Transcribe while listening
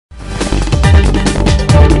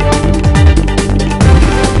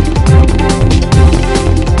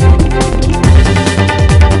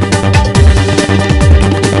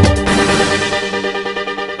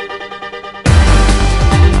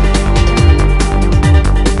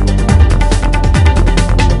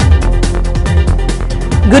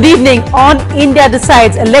Good evening. On India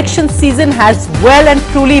Decides, election season has well and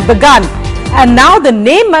truly begun. And now the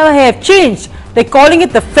name may have changed. They're calling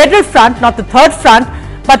it the Federal Front, not the Third Front.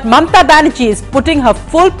 But Mamata Banerjee is putting her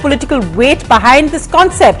full political weight behind this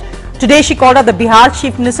concept. Today she called out the Bihar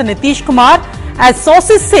Chief Minister Nitish Kumar. As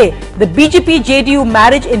sources say, the BJP-JDU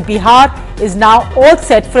marriage in Bihar is now all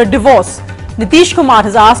set for a divorce. Nitish Kumar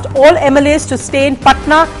has asked all MLAs to stay in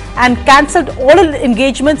Patna and cancelled all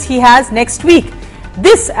engagements he has next week.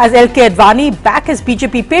 This as LK Advani, back as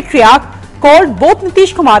BJP patriarch, called both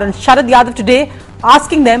Nitish Kumar and Sharad Yadav today,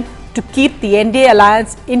 asking them to keep the NDA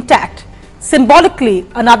alliance intact. Symbolically,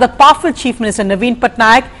 another powerful Chief Minister, Naveen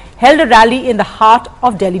Patnaik, held a rally in the heart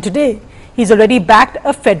of Delhi today. He's already backed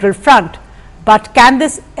a federal front. But can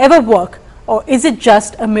this ever work, or is it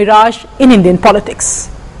just a mirage in Indian politics?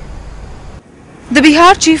 The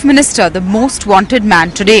Bihar Chief Minister, the most wanted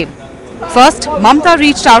man today. First, Mamata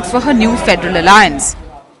reached out for her new federal alliance.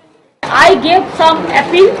 I gave some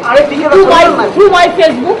appeal through my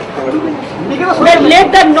Facebook that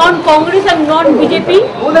let the non-Congress and non-BJP,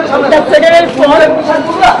 the federal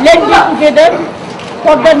front, let get together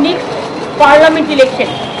for the next parliament election.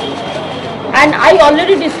 And I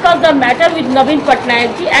already discussed the matter with Naveen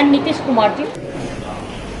Patnaik ji and Nitish Kumar ji.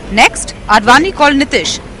 Next, Advani called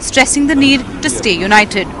Nitish, stressing the need to stay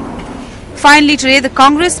united. Finally, today the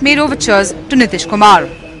Congress made overtures to Nitish Kumar.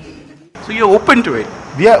 So you're open to it?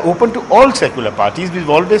 We are open to all secular parties. We've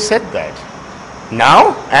always said that.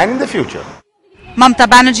 Now and in the future. Mamata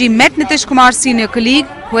Banerjee met Nitish Kumar's senior colleague,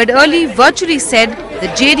 who had early virtually said the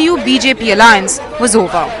JDU-BJP alliance was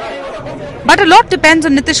over. But a lot depends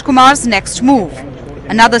on Nitish Kumar's next move.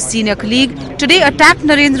 Another senior colleague today attacked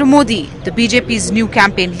Narendra Modi, the BJP's new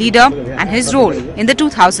campaign leader, and his role in the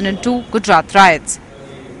 2002 Gujarat riots.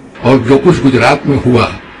 और जो कुछ गुजरात में हुआ,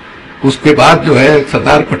 उसके बाद जो है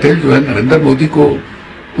सरदार पटेल जो है नरेंद्र मोदी को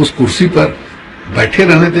उस कुर्सी पर बैठे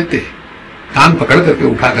रहने देते, कान पकड़ करके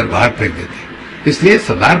उठाकर बाहर फेंक देते। इसलिए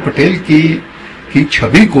सरदार पटेल की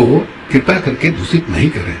छवि को कृपया करके दूषित नहीं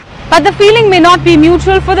करें। But the feeling may not be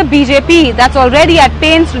mutual for the BJP, that's already at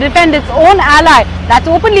pains to defend its own ally, that's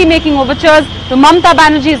openly making overtures to Mamata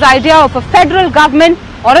Banerjee's idea of a federal government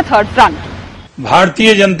or a third front.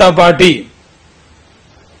 Bharatiya Janata party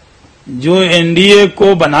जो NDA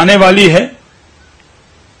को बनाने वाली है,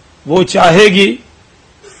 वो चाहेगी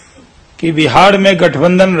कि बिहार में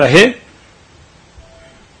गठबंधन रहे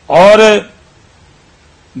और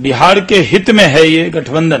बिहार के हित में है ये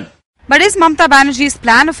गठबंधन. But is Mamata Banerjee's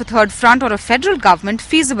plan of a third front or a federal government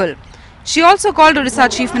feasible? She also called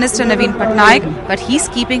Odisha Chief Minister Naveen Patnaik, but he's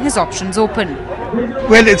keeping his options open.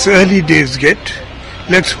 Well, it's early days yet.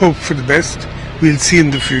 Let's hope for the best. We'll see in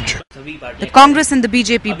the future. The Congress and the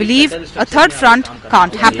BJP believe a third front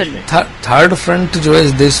can't happen. Third front जो है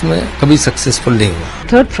इस देश में कभी successful नहीं हुआ.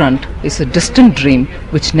 Third front is a distant dream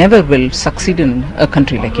which never will succeed in a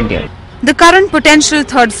country like India. The current potential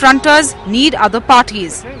third fronters need other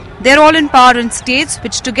parties. They're all in power in states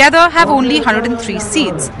which together have only 103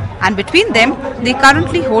 seats, and between them they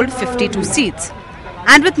currently hold 52 seats.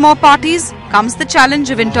 And with more parties comes the challenge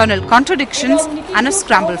of internal contradictions and a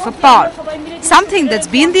scramble for power, something that's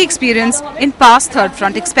been the experience in past third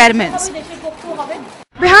front experiments.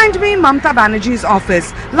 Behind me, Mamata Banerjee's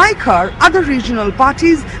office. Like her, other regional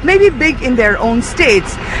parties may be big in their own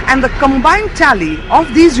states, and the combined tally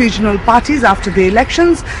of these regional parties after the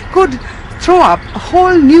elections could throw up a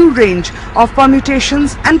whole new range of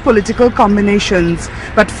permutations and political combinations.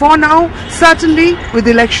 But for now, certainly with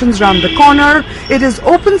elections round the corner, it is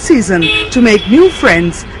open season to make new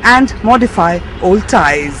friends and modify old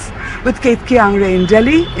ties. With Ketki Angre in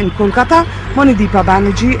Delhi, in Kolkata, Monideepa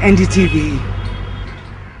Banerjee, NDTV.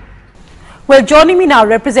 Well, joining me now,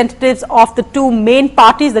 representatives of the two main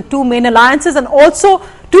parties, the two main alliances, and also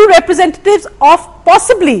two representatives of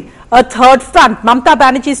possibly a third front. Mamata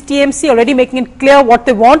Banerjee's TMC already making it clear what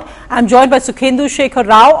they want. I'm joined by Sukhendu Shekhar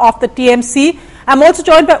Rao of the TMC. I'm also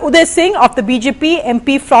joined by Uday Singh of the BJP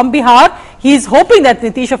MP from Bihar. He's hoping that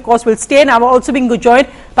Nitish, of course, will stay. And I'm also being joined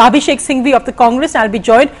by Abhishek Singhvi of the Congress. And I'll be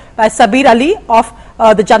joined by Sabir Ali of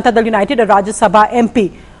the Janata Dal United, a Rajya Sabha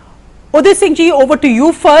MP. Uday Singh ji, over to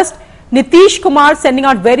you first. Nitish Kumar sending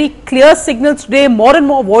out very clear signals today, more and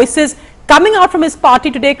more voices coming out from his party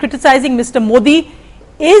today criticizing Mr. Modi.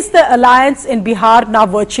 Is the alliance in Bihar now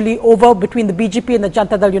virtually over between the BJP and the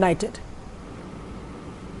Janata Dal United?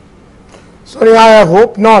 Sorry, I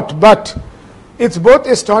hope not, but it's both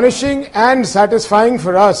astonishing and satisfying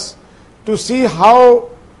for us to see how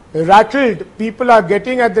rattled people are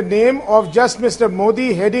getting at the name of just Mr.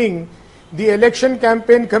 Modi heading the election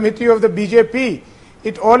campaign committee of the BJP.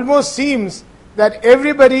 It almost seems that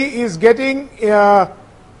everybody is getting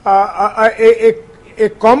a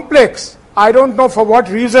complex, I don't know for what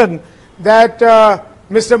reason, that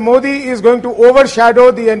Mr. Modi is going to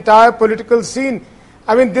overshadow the entire political scene.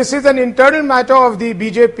 I mean, this is an internal matter of the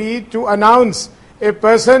BJP to announce a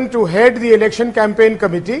person to head the election campaign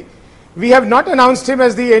committee. We have not announced him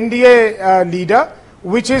as the NDA leader,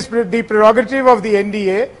 which is the prerogative of the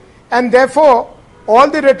NDA, and therefore all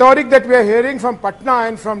the rhetoric that we are hearing from Patna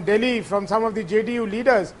and from Delhi, from some of the JDU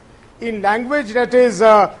leaders, in language that is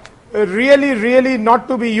really not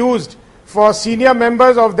to be used for senior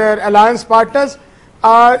members of their alliance partners,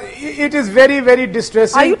 it is very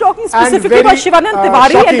distressing. Are you talking specifically about Shivanand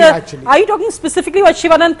Tiwari? Are you talking specifically about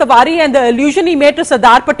Shivanand Tiwari and the allusion he made to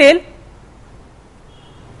Sardar Patel?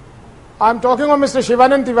 I am talking of Mr.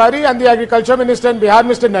 Shivanand Tiwari and the Agriculture Minister in Bihar,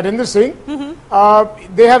 Mr. Narendra Singh.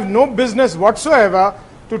 They have no business whatsoever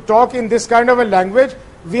to talk in this kind of a language.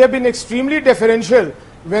 We have been extremely deferential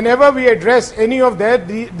whenever we address any of their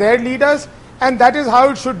leaders, and that is how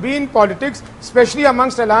it should be in politics, especially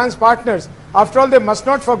amongst alliance partners. After all, they must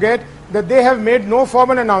not forget that they have made no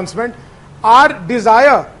formal announcement. Our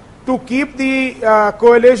desire to keep the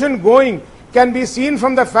coalition going can be seen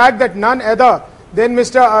from the fact that none other than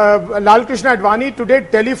Mr. Lal Krishna Advani today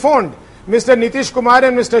telephoned Mr. Nitish Kumar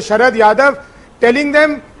and Mr. Sharad Yadav, telling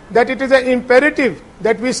them that it is an imperative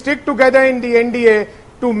that we stick together in the NDA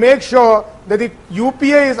to make sure that the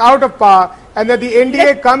UPA is out of power and that the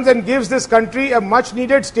NDA comes and gives this country a much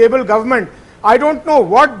needed stable government. I don't know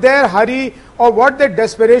what their hurry or what their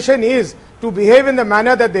desperation is to behave in the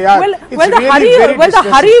manner that they are. The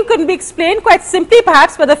hurry can be explained quite simply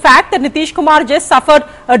perhaps by the fact that Nitish Kumar just suffered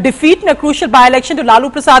a defeat in a crucial by-election to Lalu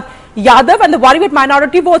Prasad Yadav, and the worry with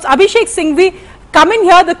minority votes. Abhishek Singhvi coming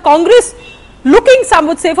here, the Congress looking, some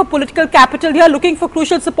would say, for political capital here, looking for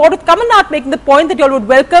crucial support, with Kamal Nath making the point that you all would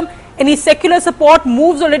welcome any secular support,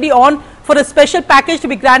 moves already on for a special package to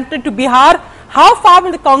be granted to Bihar. How far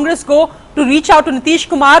will the Congress go to reach out to Nitish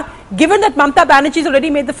Kumar, given that Mamata Banerjee has already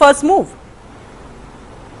made the first move?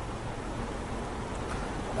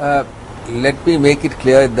 Let me make it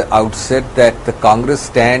clear at the outset that the Congress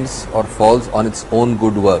stands or falls on its own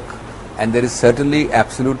good work, and there is certainly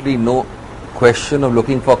absolutely no question of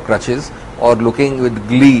looking for crutches or looking with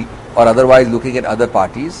glee or otherwise looking at other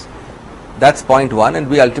parties. That's point one, and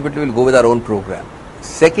we ultimately will go with our own program.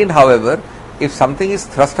 Second, however, if something is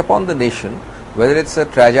thrust upon the nation, whether it's a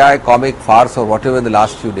tragi-comic farce or whatever in the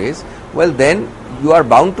last few days, well then you are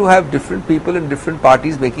bound to have different people in different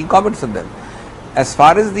parties making comments on them. As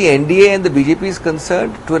far as the NDA and the BJP is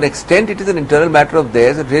concerned, to an extent it is an internal matter of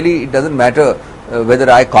theirs. It doesn't matter whether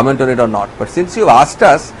I comment on it or not. But since you asked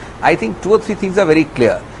us, I think two or three things are very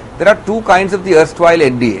clear. There are two kinds of the erstwhile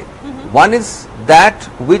NDA. One is that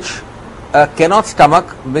which cannot stomach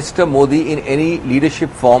Mr. Modi in any leadership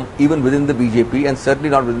form, even within the BJP and certainly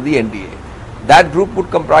not within the NDA. That group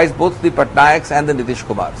would comprise both the Patnaiks and the Nitish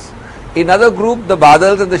Kumars. Another group, the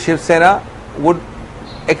Badals and the Shiv Sena, would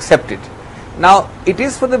accept it. Now, it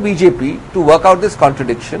is for the BJP to work out this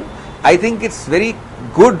contradiction. I think it's very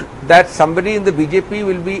good that somebody in the BJP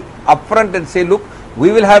will be upfront and say, look,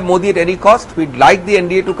 we will have Modi at any cost. We'd like the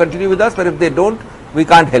NDA to continue with us, but if they don't, we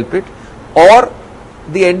can't help it. Or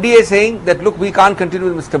the NDA saying that, look, we can't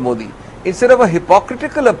continue with Mr. Modi. Instead of a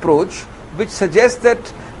hypocritical approach, which suggests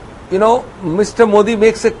that, you know, Mr. Modi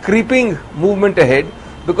makes a creeping movement ahead,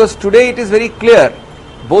 because today it is very clear,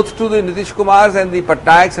 both to the Nitish Kumars and the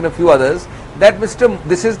Patnaiks and a few others, that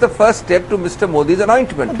this is the first step to Mr. Modi's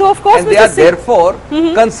anointment. Though of course, and they are therefore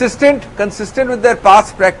consistent with their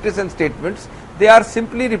past practice and statements. They are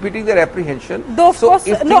simply repeating their apprehension. Though of course,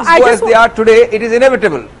 if things go as they are today, it is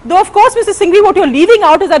inevitable. Though of course, Mr. Singhvi, what you're leaving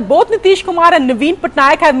out is that both Nitish Kumar and Naveen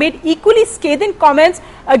Patnaik have made equally scathing comments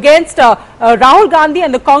against Rahul Gandhi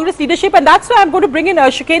and the Congress leadership, and that's why I'm going to bring in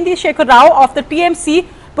Shukendra Shekhar Rao of the TMC,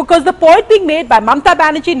 because the point being made by Mamata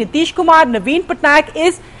Banerjee, Nitish Kumar, Naveen Patnaik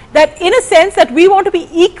is that in a sense that we want to be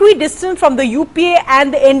equidistant from the UPA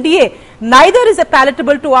and the NDA. Neither is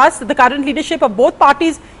palatable to us. The current leadership of both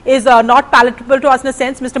parties is not palatable to us in a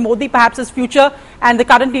sense. Mr. Modi perhaps his future and the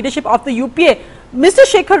current leadership of the UPA. Mr.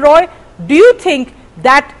 Shekhar Roy, do you think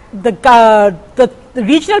that the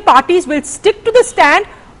regional parties will stick to the stand,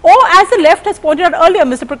 or as the left has pointed out earlier,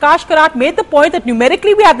 Mr. Prakash Karat made the point that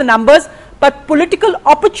numerically we have the numbers, but political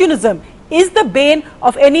opportunism is the bane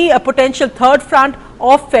of any potential third front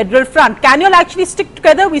or federal front. Can you all actually stick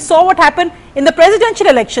together? We saw what happened in the presidential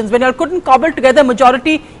elections when you all couldn't cobble together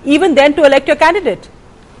majority even then to elect your candidate.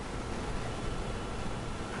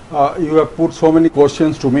 You have put so many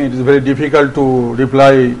questions to me. It is very difficult to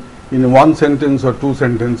reply in one sentence or two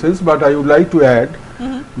sentences, but I would like to add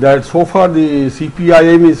that so far the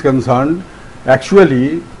CPIM is concerned,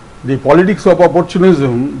 actually the politics of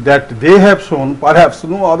opportunism that they have shown, perhaps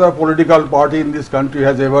no other political party in this country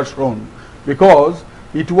has ever shown, because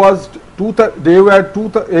it was they were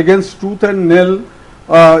against tooth and nail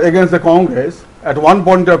against the Congress. At one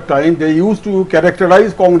point of time, they used to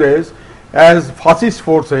characterize Congress as fascist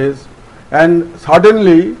forces, and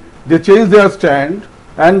suddenly they changed their stand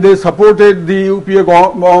and they supported the UPA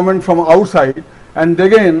government from outside, and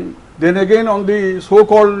then again on the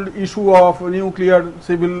so-called issue of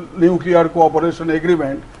civil nuclear cooperation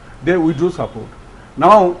agreement, they withdrew support.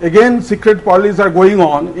 Now again secret parleys are going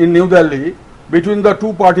on in New Delhi between the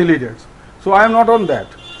two party leaders. So I am not on that.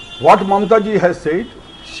 What Mamta ji has said,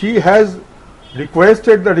 she has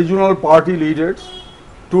requested the regional party leaders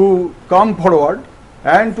to come forward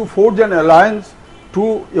and to forge an alliance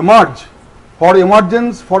to emerge for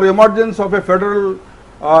emergence of a federal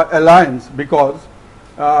alliance, because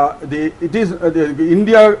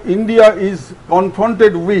India is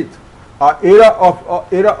confronted with an era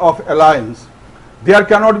of alliance. There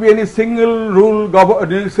cannot be any single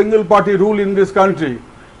party rule in this country.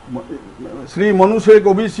 Sri Manusek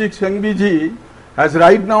Abhishek Singhvi ji has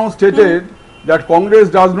right now stated that Congress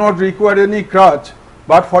does not require any crutch,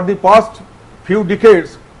 but for the past few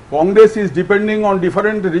decades Congress is depending on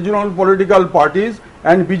different regional political parties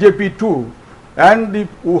and BJP too. And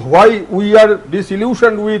why we are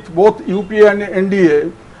disillusioned with both UPA and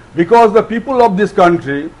NDA, because the people of this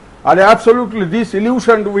country are absolutely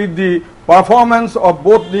disillusioned with the performance of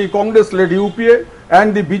both the Congress-led UPA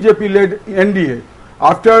and the BJP-led NDA.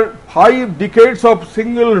 After 5 decades of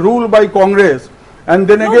single rule by Congress, and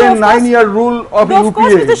then again 9-year rule of UPA. Of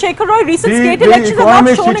course, Mr. Shekhar Roy, recent state elections have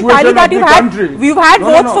not shown entirely that we've had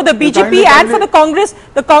votes for the BJP and for the Congress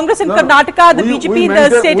in Karnataka, the BJP in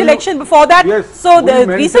the state election before that. Yes, so the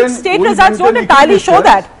recent state results don't entirely show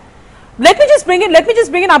that. Let me just bring in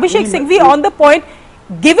Abhishek Singhvi on the point.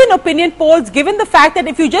 Given opinion polls, given the fact that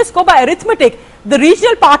if you just go by arithmetic, the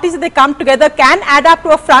regional parties, if they come together, can add up to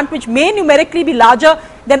a front which may numerically be larger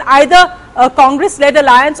than either a Congress-led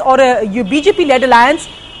alliance or a BJP-led alliance.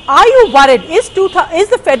 Are you worried? Is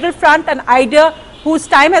the Federal Front an idea whose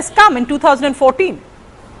time has come in 2014?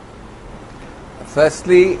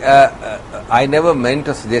 Firstly, I never meant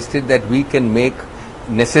or suggested that we can make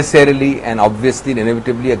necessarily and obviously and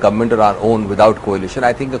inevitably a government of our own without coalition.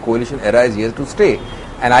 I think the coalition era is here to stay,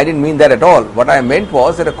 and I didn't mean that at all. What I meant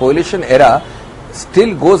was that a coalition era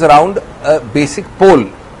still goes around a basic pole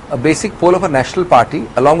of a national party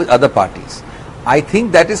along with other parties. I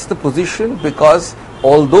think that is the position, because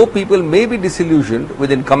although people may be disillusioned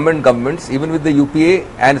with incumbent governments, even with the UPA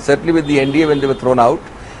and certainly with the NDA when they were thrown out,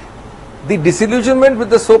 the disillusionment with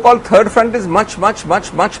the so-called third front is much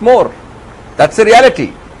more. That's the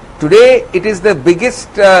reality. Today it is the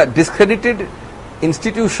biggest discredited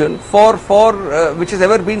institution for which has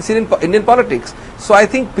ever been seen in Indian politics. So I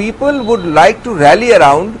think people would like to rally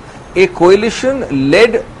around a coalition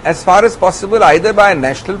led as far as possible either by a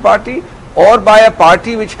national party or by a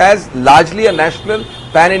party which has largely a national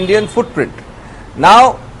pan-Indian footprint.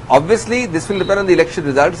 Now obviously this will depend on the election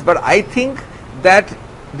results, but I think that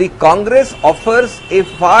the Congress offers a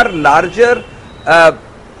far larger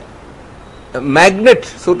magnet,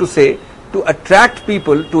 so to say, to attract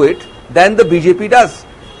people to it than the BJP does.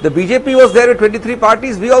 The BJP was there with 23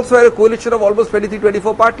 parties. We also had a coalition of almost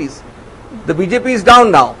 23-24 parties. The BJP is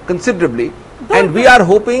down now considerably, and we are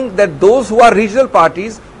hoping that those who are regional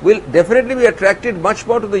parties will definitely be attracted much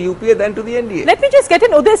more to the UPA than to the NDA. Let me just get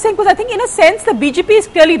in Uday Singh, because I think in a sense the BJP is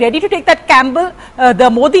clearly ready to take that the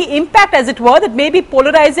Modi impact, as it were, that may be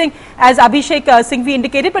polarizing, as Abhishek Singhvi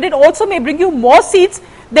indicated, but it also may bring you more seats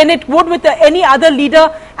than it would with any other leader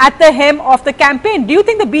at the helm of the campaign. Do you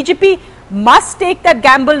think the BJP must take that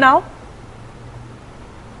gamble now?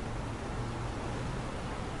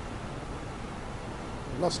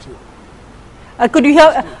 Lost you. Could you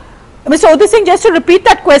hear, Mr. Uday Singh, just to repeat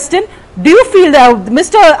that question, do you feel that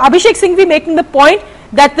Mr. Abhishek Singhvi making the point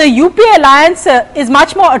that the UPA alliance is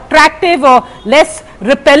much more attractive or less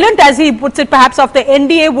repellent, as he puts it, perhaps of the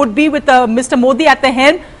NDA would be with Mr. Modi at the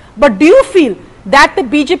helm, but do you feel that the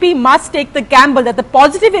BJP must take the gamble, that the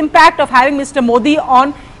positive impact of having Mr. Modi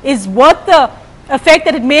on is worth the effect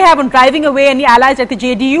that it may have on driving away any allies like the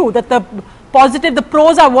JDU, that the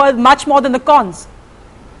pros are worth much more than the cons?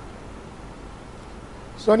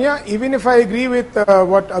 Sonia, even if I agree with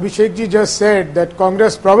what Abhishek ji just said, that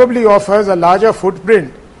Congress probably offers a larger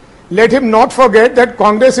footprint, let him not forget that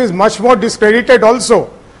Congress is much more discredited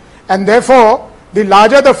also, and therefore the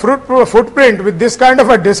larger the footprint with this kind of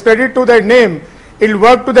a discredit to their name, it will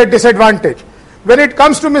work to their disadvantage. When it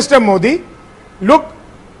comes to Mr. Modi, look,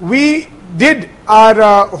 we did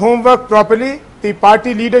our homework properly. The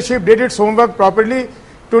party leadership did its homework properly.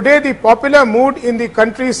 Today, the popular mood in the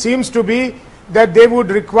country seems to be that they would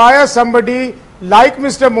require somebody like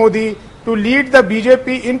Mr. Modi to lead the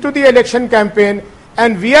BJP into the election campaign,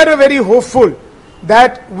 and we are very hopeful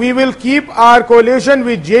that we will keep our coalition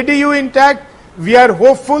with JDU intact. We are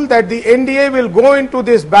hopeful that the NDA will go into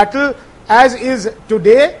this battle as is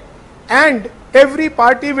today, and every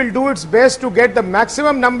party will do its best to get the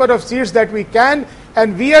maximum number of seats that we can,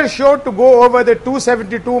 and we are sure to go over the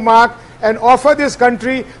 272 mark and offer this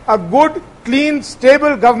country a good, clean,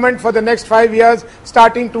 stable government for the next 5 years,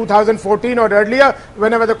 starting 2014 or earlier,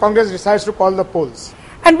 whenever the Congress decides to call the polls.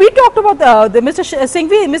 And we talked about Mr.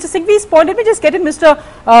 Singhvi's point. Let me just get in Mr.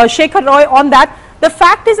 Shekhar Roy on that. The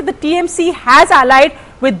fact is that the TMC has allied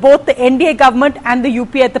with both the NDA government and the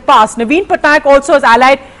UPA at the past. Naveen Patnaik also has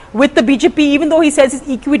allied with the BJP, even though he says he's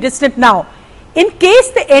equidistant now. In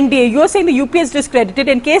case the NDA, you're saying the UPA is discredited,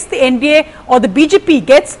 in case the NDA or the BJP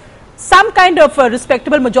gets some kind of a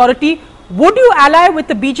respectable majority, would you ally with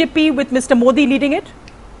the BJP with Mr. Modi leading it?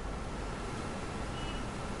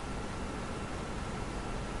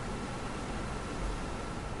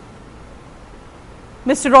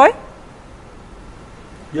 Mr. Roy?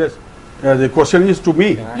 Yes. The question is to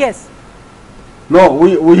me. Yes. No,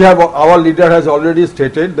 we have, our leader has already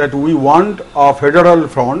stated that we want a federal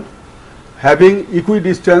front having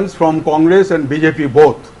equidistance from Congress and BJP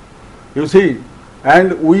both. You see,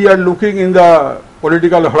 and we are looking in the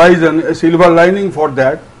political horizon a silver lining for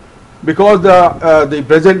that, because the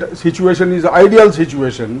present situation is ideal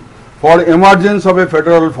situation for emergence of a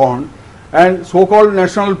federal front, and so-called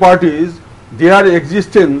national parties, their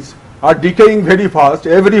existence are decaying very fast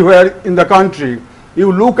everywhere in the country.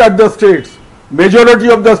 You look at the states, majority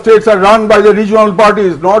of the states are run by the regional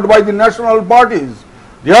parties, not by the national parties.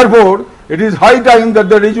 Therefore, it is high time that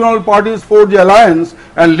the regional parties forge alliance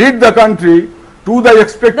and lead the country to the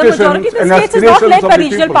expectations and aspirations of the people. The majority of the states is not led by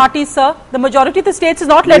regional parties, sir. The majority of the states is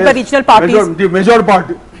not led by regional parties. The major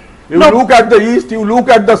party. You look at the east, you look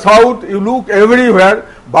at the south, you look everywhere,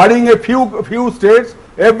 barring a few states,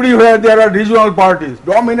 everywhere there are regional parties,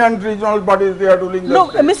 dominant regional parties, they are ruling the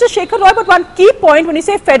state. Mr. Shekhar Roy, but one key point when you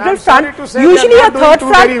say federal front, usually a third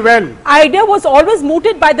front idea was always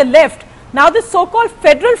mooted by the left. Now this so-called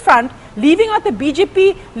federal front, leaving out the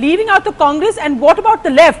BJP, leaving out the Congress, and what about the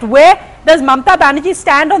left? Where does Mamata Banerjee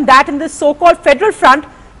stand on that in this so-called federal front?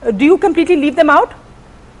 Do you completely leave them out?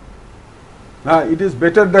 It is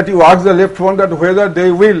better that you ask the left front that whether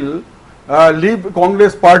they will leave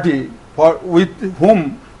Congress party with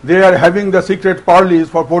whom they are having the secret parleys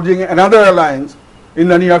for forging another alliance in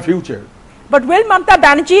the near future. But will Mamata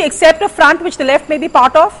Banerjee accept a front which the left may be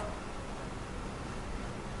part of?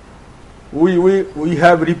 We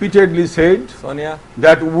have repeatedly said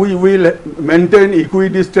that we will maintain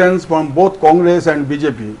equidistance from both Congress and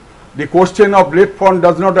BJP. The question of left front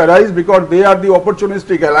does not arise because they are the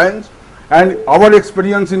opportunistic alliance, and our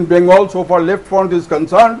experience in Bengal so far left front is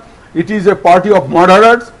concerned, it is a party of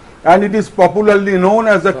murderers, and it is popularly known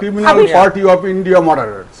as the criminal party of India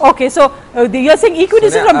murderers. Okay, so you are saying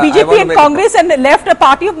equidistance from BJP and Congress and the left a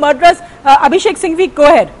party of murderers. Abhishek Singhvi, go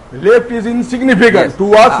ahead. Left is insignificant. Yes.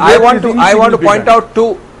 To us, I want to point out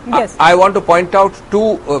two. Yes. I want to point out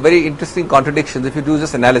two very interesting contradictions. If you do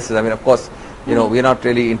this analysis, I mean, of course, you know, we are not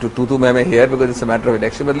really into tutu meme here because it's a matter of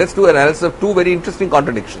election. But let's do analysis of two very interesting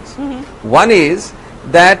contradictions. One is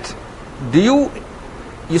that you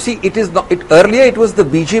see, it is not. Earlier, it was the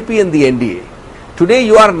BJP and the NDA. Today,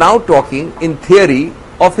 you are now talking, in theory,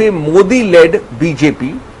 of a Modi-led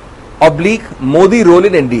BJP / Modi role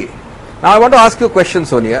in NDA. Now, I want to ask you a question,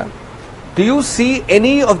 Sonia. Do you see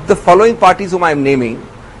any of the following parties whom I am naming,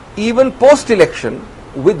 even post-election,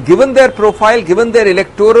 with given their profile, given their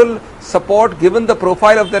electoral support, given the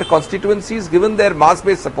profile of their constituencies, given their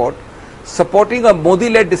mass-based support, supporting a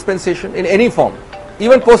Modi-led dispensation in any form?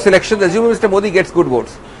 Even post-election, assuming Mr. Modi gets good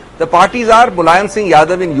votes. The parties are Mulayam Singh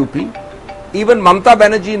Yadav in UP, even Mamata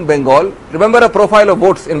Banerjee in Bengal. Remember a profile of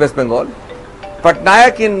votes in West Bengal.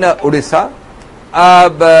 Patnaik in Odisha.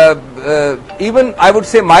 Even I would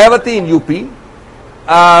say Mayawati in UP.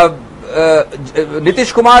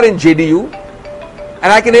 Nitish Kumar in JDU.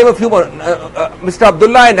 And I can name a few more. Mr.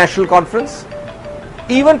 Abdullah in National Conference.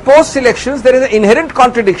 Even post-elections, there is an inherent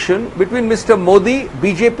contradiction between Mr. Modi,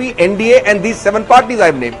 BJP, NDA and these 7 parties I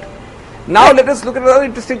have named. Now let us look at another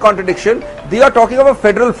interesting contradiction. They are talking of a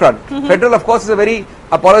federal front. Federal, of course, is a very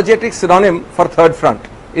apologetic synonym for third front.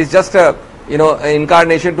 It's just a,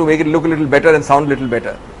 incarnation to make it look a little better and sound a little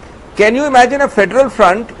better. Can you imagine a federal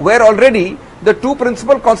front where already the two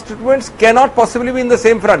principal constituents cannot possibly be in the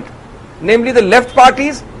same front? namely the left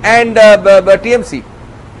parties and TMC.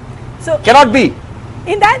 So cannot be.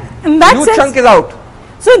 In that huge sense, chunk is out.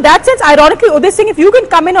 So in that sense, ironically, Uday Singh, if you can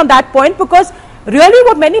come in on that point, because really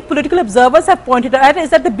what many political observers have pointed out is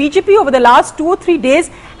that the BJP over the last 2 or 3 days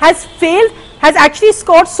has failed, has actually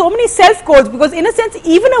scored so many self-goals, because in a sense,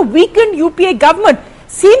 even a weakened UPA government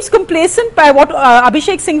seems complacent by what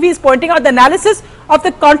Abhishek Singhvi is pointing out, the analysis of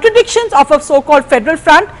the contradictions of a so-called federal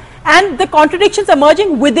front and the contradictions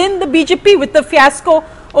emerging within the BJP with the fiasco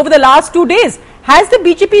over the last 2 days. Has the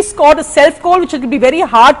BJP scored a self-goal which it will be very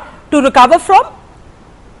hard to recover from?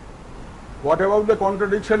 What about the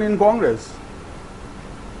contradiction in Congress?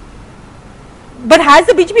 But has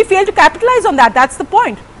the BJP failed to capitalize on that? That's the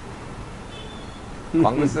point.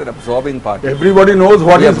 Congress is an absorbing party. Everybody knows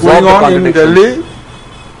what is going on in Delhi.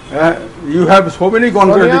 You have so many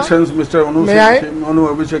contradictions, Sonia, Manu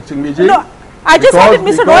Abhishek Singhvi. No, I just wanted,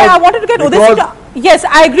 Mr. Roy, I wanted to get Uday Singh. Yes,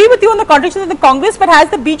 I agree with you on the contradictions in the Congress, but has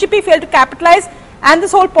the BJP failed to capitalize and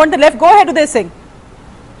this whole point the left? Go ahead, Uday Singh.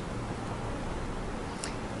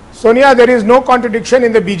 Sonia, there is no contradiction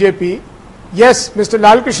in the BJP. Yes, Mr.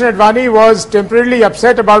 Lalkrishna Advani was temporarily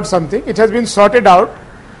upset about something. It has been sorted out.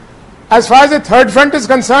 As far as the third front is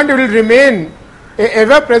concerned, it will remain an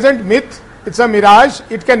ever-present myth. It's a mirage.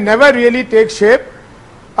 It can never really take shape.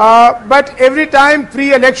 But every time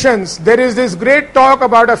pre-elections, there is this great talk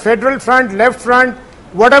about a federal front, left front,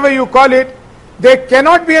 whatever you call it. There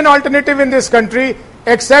cannot be an alternative in this country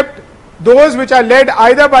except those which are led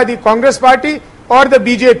either by the Congress party or the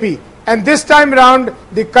BJP. And this time round,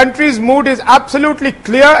 the country's mood is absolutely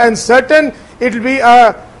clear and certain. It will be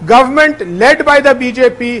a government led by the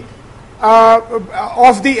BJP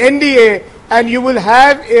of the NDA, and you will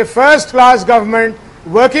have a first-class government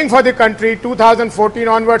working for the country 2014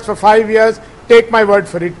 onwards for 5 years. Take my word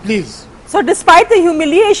for it, please. So despite the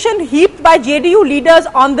humiliation heaped by JDU leaders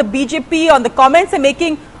on the BJP, on the comments they're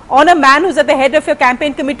making on a man who's at the head of your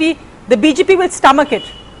campaign committee, the BJP will stomach it.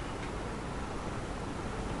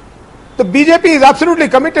 The BJP is absolutely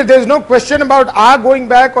committed. There is no question about our going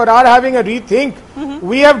back or our having a rethink.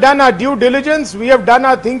 We have done our due diligence. We have done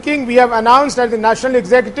our thinking. We have announced at the National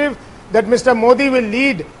Executive that Mr. Modi will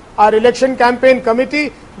lead our election campaign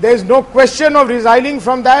committee. There is no question of resigning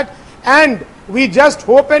from that. And we just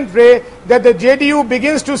hope and pray that the JDU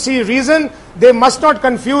begins to see reason. They must not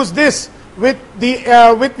confuse this with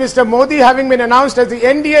Mr. Modi having been announced as the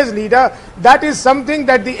NDA's leader. That is something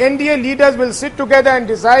that the NDA leaders will sit together and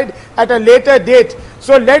decide at a later date.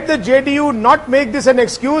 So let the JDU not make this an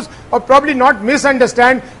excuse or probably not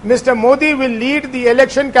misunderstand. Mr. Modi will lead the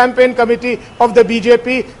election campaign committee of the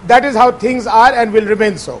BJP. That is how things are and will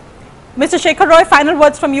remain so. Mr. Shekhar Roy, final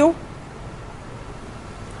words from you.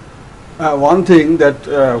 One thing that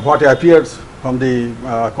what appears from the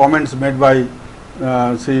comments made by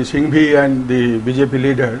Sri Singhvi and the BJP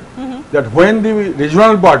leader, that when the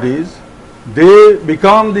regional parties, they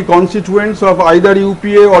become the constituents of either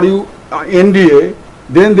UPA or NDA,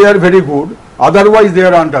 then they are very good. Otherwise, they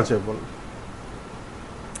are untouchable.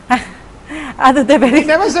 We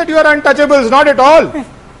never said you are untouchables, not at all.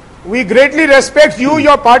 We greatly respect you,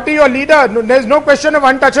 your party, your leader. There is no question of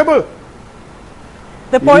untouchable.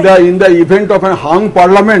 In the event of a hung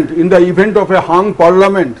parliament,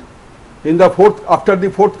 after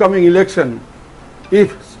the forthcoming election,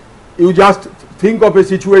 if you just think of a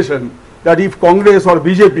situation that if Congress or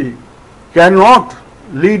BJP cannot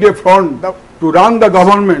lead a front to run the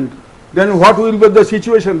government, then what will be the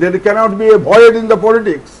situation? There cannot be a void in the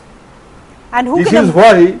politics. And who this is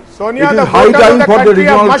why Sonia, it is high time for the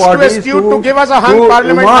regional parties to give us a hung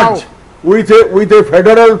parliament now. With a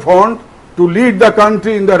federal front to lead the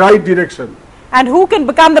country in the right direction. And who can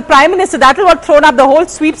become the Prime Minister? That will what thrown up the whole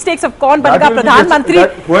sweepstakes of Kaun Banega Pradhan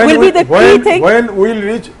Mantri will be the key thing. When we will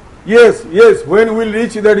reach, when we will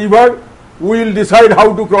reach the river, we will decide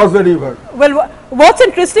how to cross the river. Well, what's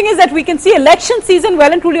interesting is that we can see election season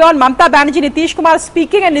well and truly on. Mamta Banerjee, Nitish Kumar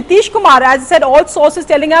speaking, and Nitish Kumar, as I said, all sources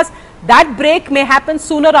telling us that break may happen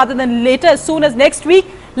sooner rather than later, as soon as next week.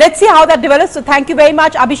 Let's see how that develops. So thank you very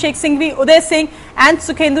much, Abhishek Singhvi, Uday Singh and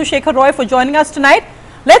Sukhendu Shekhar Roy for joining us tonight.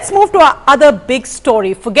 Let's move to our other big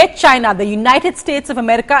story. Forget China. The United States of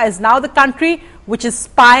America is now the country which is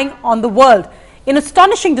spying on the world. In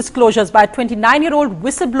astonishing disclosures by a 29-year-old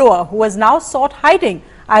whistleblower who has now sought hiding,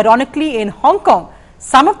 ironically in Hong Kong,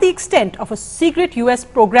 some of the extent of a secret US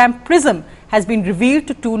program PRISM has been revealed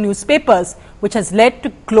to 2 newspapers, which has led to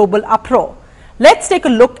global uproar. Let's take a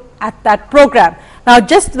look at that program. Now,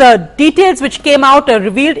 just the details which came out are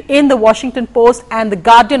revealed in the Washington Post and the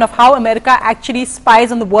Guardian of how America actually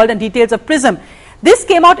spies on the world and details of PRISM. This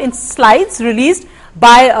came out in slides released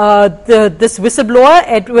by this whistleblower,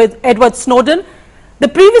 Edward Snowden. The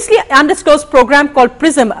previously undisclosed program called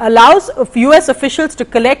PRISM allows US officials to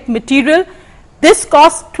collect material. This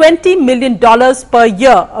costs $20 million per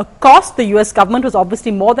year, a cost the US government was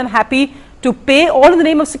obviously more than happy to pay, all in the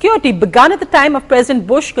name of security, begun at the time of President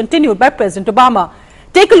Bush, continued by President Obama.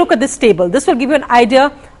 Take a look at this table. This will give you an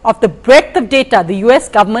idea of the breadth of data the US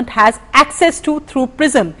government has access to through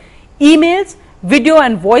PRISM. Emails, video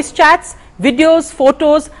and voice chats, videos,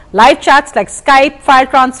 photos, live chats like Skype, file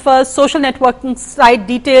transfers, social networking site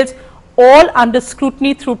details, all under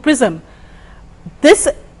scrutiny through PRISM. This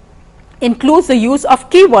includes the use of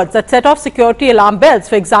keywords that set off security alarm bells.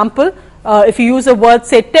 For example, if you use a word,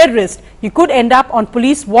 say terrorist, you could end up on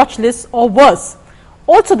police watch lists or worse.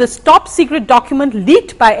 Also, this top secret document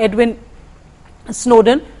leaked by Edward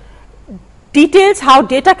Snowden details how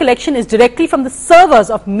data collection is directly from the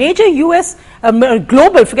servers of major US,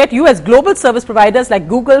 global service providers like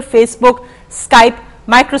Google, Facebook, Skype,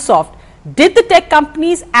 Microsoft. Did the tech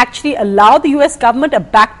companies actually allow the US government a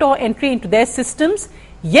backdoor entry into their systems?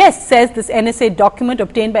 Yes, says this NSA document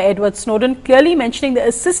obtained by Edward Snowden, clearly mentioning the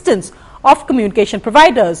assistance of communication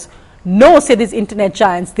providers. No, say these internet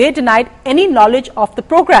giants, they denied any knowledge of the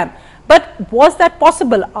program. But was that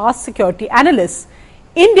possible? Asked security analysts.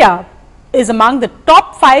 India is among the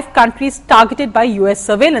top 5 countries targeted by US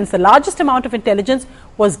surveillance. The largest amount of intelligence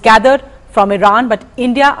was gathered from Iran, but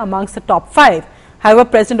India amongst the top 5. However,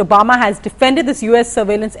 President Obama has defended this US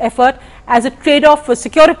surveillance effort as a trade-off for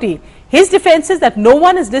security. His defense is that no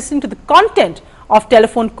one is listening to the content of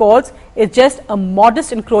telephone calls. It's just a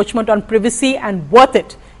modest encroachment on privacy and worth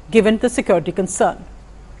it, given the security concern.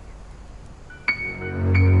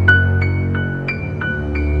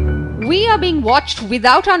 We are being watched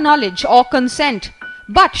without our knowledge or consent.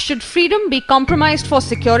 But should freedom be compromised for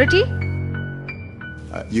security?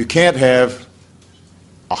 You can't have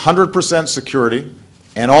 100% security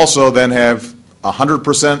and also then have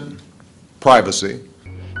 100% privacy.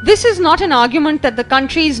 This is not an argument that the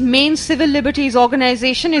country's main civil liberties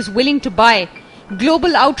organization is willing to buy.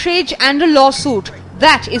 Global outrage and a lawsuit.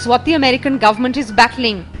 That is what the American government is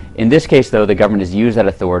battling. In this case, though, the government has used that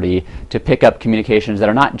authority to pick up communications that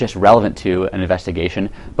are not just relevant to an investigation,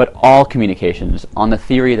 but all communications, on the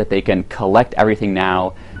theory that they can collect everything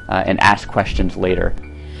now and ask questions later.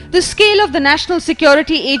 The scale of the National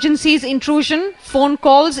Security Agency's intrusion, phone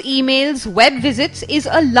calls, emails, web visits is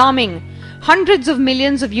alarming. Hundreds of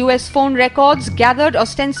millions of US phone records gathered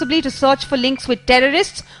ostensibly to search for links with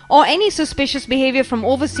terrorists or any suspicious behavior from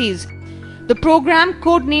overseas. The program,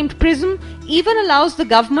 codenamed PRISM, even allows the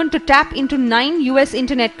government to tap into 9 US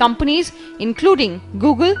internet companies, including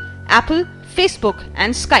Google, Apple, Facebook,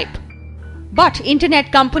 and Skype. But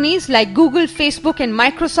internet companies like Google, Facebook, and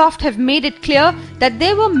Microsoft have made it clear that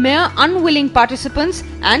they were mere unwilling participants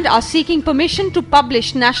and are seeking permission to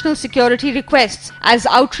publish national security requests. As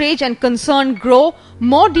outrage and concern grow,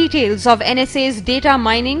 more details of NSA's data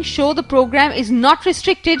mining show the program is not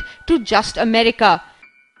restricted to just America.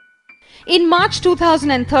 In March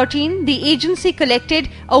 2013, the agency collected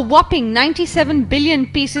a whopping 97 billion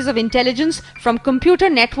pieces of intelligence from computer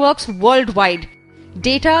networks worldwide.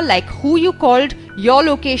 Data like who you called, your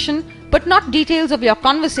location, but not details of your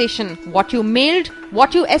conversation, what you mailed,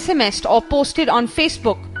 what you SMS'd or posted on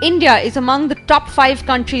Facebook. India is among the top 5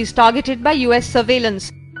 countries targeted by US surveillance.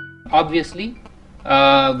 Obviously,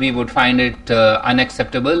 we would find it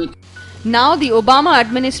unacceptable. Now the Obama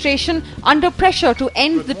administration, under pressure to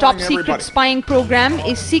end the top secret spying program,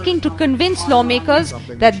 is seeking to convince lawmakers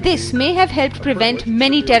that this may have helped prevent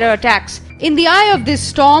many terror attacks. In the eye of this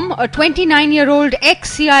storm, a 29-year-old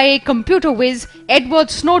ex-CIA computer whiz,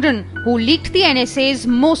 Edward Snowden, who leaked the NSA's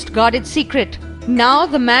most guarded secret. Now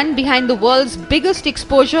the man behind the world's biggest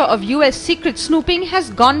exposure of US secret snooping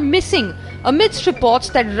has gone missing, amidst reports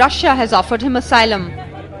that Russia has offered him asylum.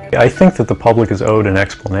 I think that the public is owed an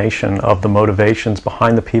explanation of the motivations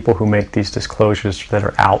behind the people who make these disclosures that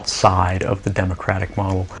are outside of the democratic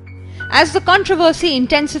model. As the controversy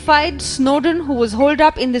intensified, Snowden, who was holed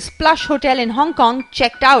up in this plush hotel in Hong Kong,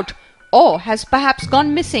 checked out, or has perhaps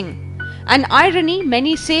gone missing. An irony,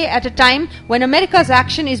 many say, at a time when America's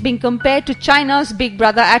action is being compared to China's Big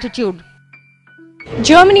Brother attitude.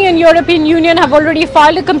 Germany and European Union have already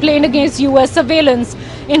filed a complaint against US surveillance.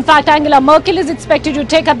 In fact, Angela Merkel is expected to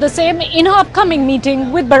take up the same in her upcoming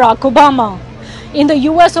meeting with Barack Obama. In the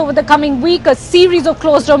US over the coming week, a series of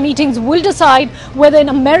closed-door meetings will decide whether in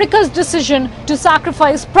America's decision to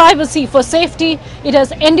sacrifice privacy for safety, it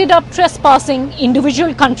has ended up trespassing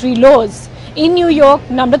individual country laws. In New York,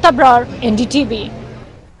 Namrata Brar, NDTV.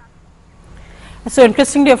 So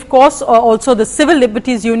interestingly, of course, also the Civil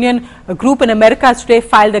Liberties Union group in America today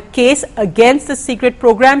filed a case against the secret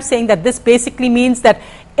program, saying that this basically means that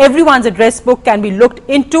everyone's address book can be looked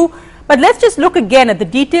into. But let's just look again at the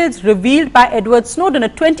details revealed by Edward Snowden. A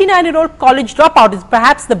 29-year-old college dropout is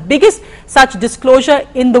perhaps the biggest such disclosure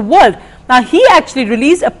in the world. Now, he actually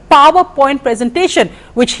released a PowerPoint presentation,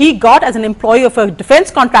 which he got as an employee of a defense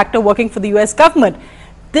contractor working for the US government.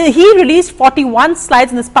 He released 41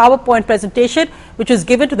 slides in this PowerPoint presentation, which was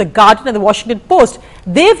given to The Guardian and The Washington Post.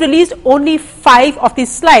 They've released only 5 of these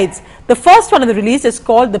slides. The first one of the release is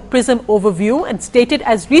called the PRISM Overview and stated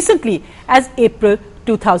as recently as April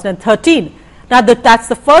 2013. Now, that's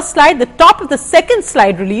the first slide. The top of the second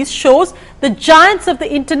slide release shows the giants of the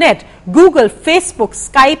internet, Google, Facebook,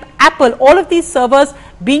 Skype, Apple, all of these servers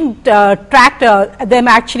being tracked, them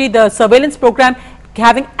actually the surveillance program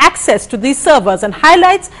having access to these servers, and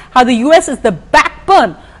highlights how the US is the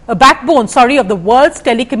backbone of the world's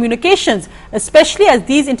telecommunications, especially as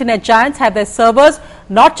these internet giants have their servers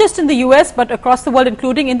not just in the US but across the world,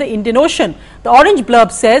 including in the Indian Ocean. The orange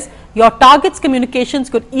blurb says your target's communications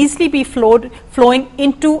could easily be flowing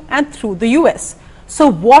into and through the US. So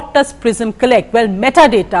what does PRISM collect? Well,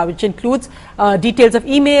 metadata, which includes details of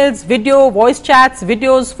emails, video, voice chats,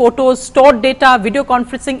 videos, photos, stored data, video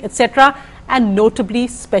conferencing, etc., and notably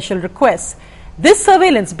special requests. This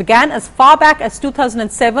surveillance began as far back as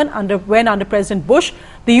 2007 when under President Bush,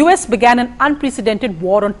 the US began an unprecedented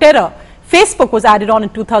war on terror. Facebook was added on in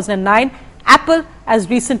 2009, Apple as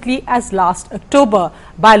recently as last October.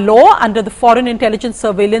 By law, under the Foreign Intelligence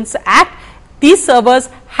Surveillance Act, these servers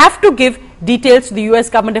have to give details to the US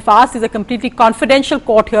government if asked. These are completely confidential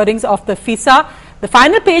court hearings of the FISA. The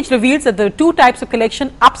final page reveals that there are 2 types of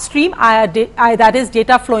collection: upstream, that is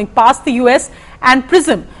data flowing past the US, and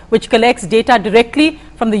PRISM, which collects data directly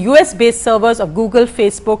from the US-based servers of Google,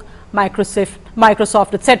 Facebook,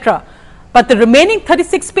 Microsoft, etc. But the remaining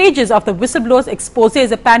 36 pages of the whistleblower's expose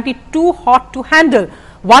is apparently too hot to handle.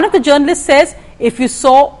 One of the journalists says, if you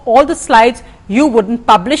saw all the slides, you wouldn't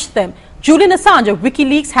publish them. Julian Assange of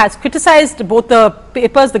WikiLeaks has criticized both the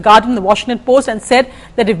papers, The Guardian and The Washington Post, and said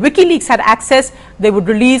that if WikiLeaks had access, they would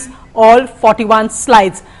release all 41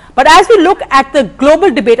 slides. But as we look at the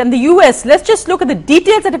global debate and the US, let's just look at the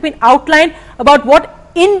details that have been outlined about what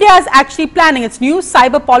India is actually planning. Its new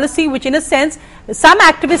cyber policy, which in a sense, some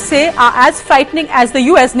activists say are as frightening as the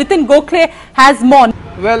US. Nitin Gokhale has more.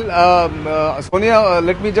 Well, Sonia,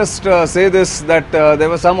 let me just say this, that there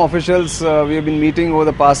were some officials we have been meeting over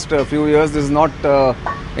the past few years. This is not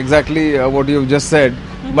exactly what you've just said.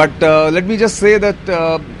 But let me just say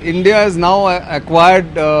that India has now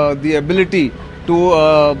acquired the ability to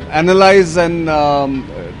analyze and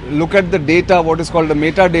look at the data, what is called the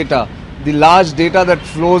metadata, the large data that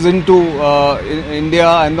flows into India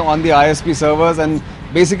and on the ISP servers, and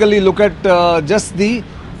basically look at just the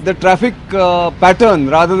traffic pattern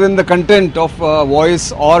rather than the content of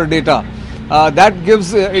voice or data. That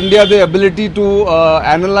gives India the ability to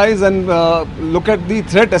analyze and look at the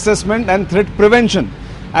threat assessment and threat prevention.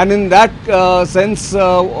 And in that sense,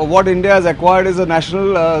 what India has acquired is a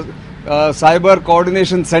national cyber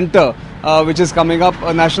coordination center, which is coming up.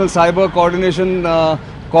 A national cyber coordination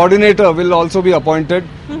coordinator will also be appointed.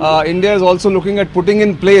 India is also looking at putting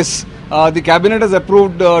in place, the cabinet has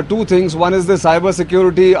approved 2 things. One is the cyber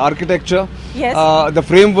security architecture, the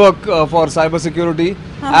framework for cyber security,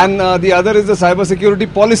 and the other is the cyber security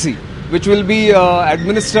policy, which will be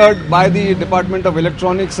administered by the Department of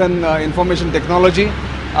Electronics and Information Technology,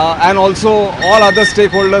 and also all other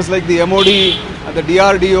stakeholders like the MOD, the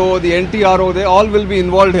DRDO, the NTRO, they all will be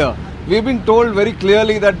involved here. We've been told very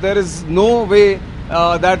clearly that there is no way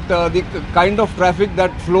that the kind of traffic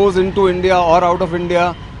that flows into India or out of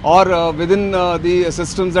India or within the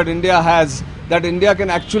systems that India has, that India can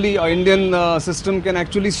actually, Indian system can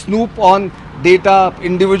actually snoop on data,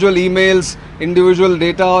 individual emails, individual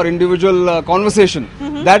data or individual conversation.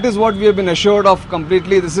 That is what we have been assured of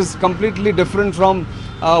completely. This is completely different from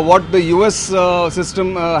what the US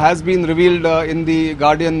system has been revealed in the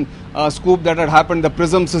Guardian scoop that had happened, the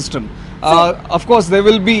PRISM system. Of course, there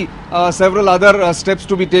will be several other steps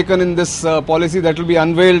to be taken in this policy that will be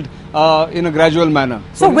unveiled in a gradual manner.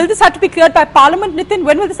 So will this have to be cleared by Parliament, Nitin?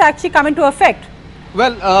 When will this actually come into effect?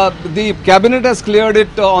 Well, the Cabinet has cleared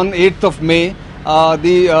it on 8th of May.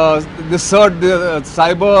 The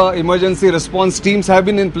cyber emergency response teams have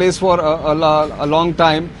been in place for a long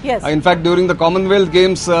time. Yes. In fact, during the Commonwealth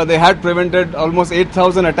Games, they had prevented almost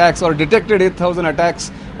 8,000 attacks or detected 8,000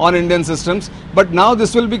 attacks on Indian systems. But now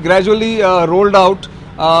this will be gradually rolled out.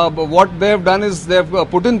 What they have done is they have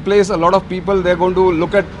put in place a lot of people. They are going to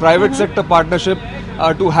look at private sector partnership.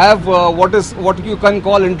 to have what you can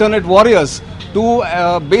call internet warriors.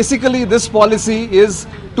 Basically, this policy is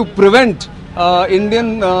to prevent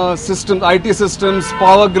Indian systems, IT systems,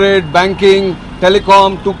 power grid, banking,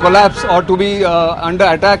 telecom to collapse or to be under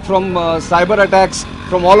attack from cyber attacks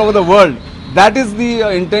from all over the world. That is the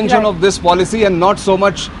intention of this policy, and not so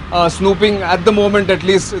much snooping at the moment, at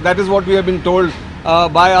least. That is what we have been told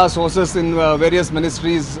by our sources in various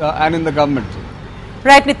ministries and in the government.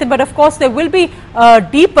 Right, Nitin, but of course there will be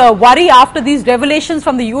deep worry after these revelations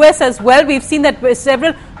from the US as well. We've seen that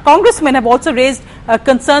several congressmen have also raised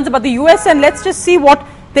concerns about the US, and let's just see what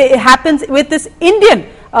happens with this Indian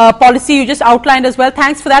policy you just outlined as well.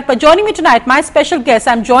 Thanks for that. But joining me tonight, my special guest,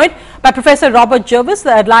 I'm joined by Professor Robert Jervis,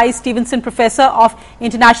 the Adlai Stevenson Professor of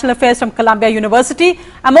International Affairs from Columbia University.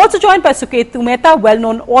 I'm also joined by Suketu Mehta,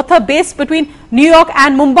 well-known author based between New York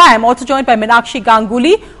and Mumbai. I'm also joined by Meenakshi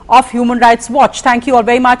Ganguly of Human Rights Watch. Thank you all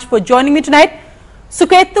very much for joining me tonight.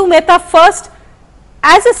 Suketu Mehta, first,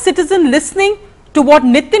 as a citizen listening to what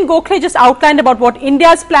Nitin Gokhale just outlined about what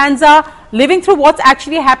India's plans are, living through what's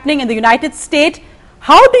actually happening in the United States,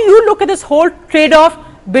 how do you look at this whole trade-off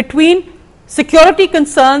between security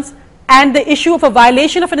concerns and the issue of a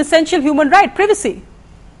violation of an essential human right, privacy?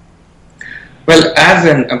 Well, as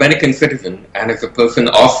an American citizen and as a person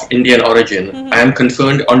of Indian origin, I am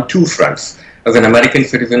concerned on two fronts. As an American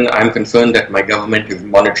citizen, I am concerned that my government is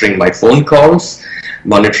monitoring my phone calls,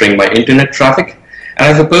 monitoring my internet traffic. And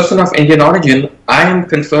as a person of Indian origin, I am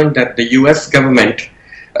concerned that the US government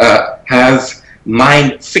has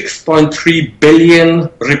mined 6.3 billion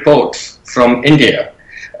reports from India.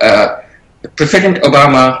 President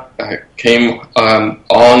Obama came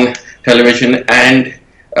on television and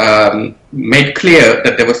made clear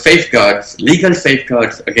that there were safeguards, legal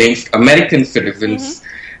safeguards against American citizens'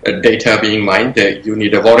 data being mined. You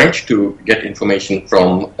need a warrant to get information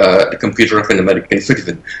from the computer of an American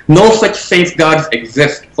citizen. No such safeguards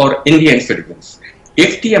exist for Indian citizens.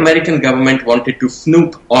 If the American government wanted to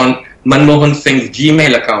snoop on Manmohan Singh's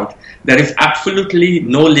Gmail account, there is absolutely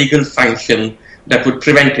no legal sanction that would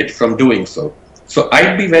prevent it from doing so. So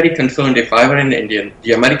I'd be very concerned if I were an Indian.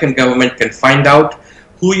 The American government can find out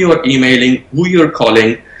who you're emailing, who you're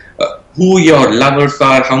calling, who your lovers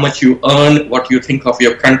are, how much you earn, what you think of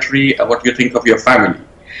your country, what you think of your family.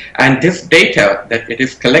 And this data that it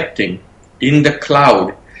is collecting in the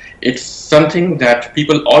cloud, it's something that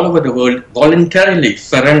people all over the world voluntarily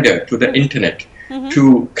surrender to the internet,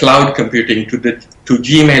 to cloud computing, to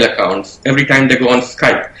Gmail accounts every time they go on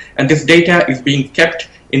Skype. And this data is being kept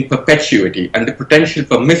in perpetuity, and the potential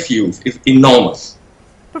for misuse is enormous.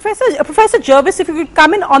 Professor Jervis, if you could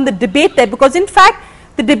come in on the debate there, because in fact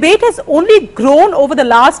the debate has only grown over the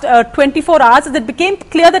last 24 hours as it became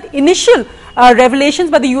clear that initial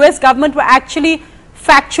revelations by the US government were actually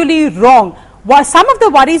factually wrong. Some of the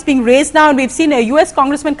worries being raised now, and we've seen a US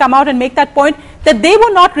congressman come out and make that point, that they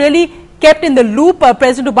were not really kept in the loop.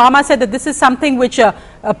 President Obama said that this is something which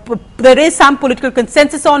there is some political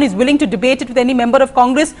consensus on. He's willing to debate it with any member of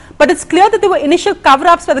Congress. But it's clear that there were initial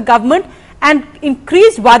cover-ups by the government and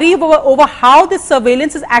increased worry over how this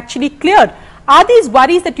surveillance is actually cleared. Are these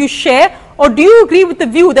worries that you share, or do you agree with the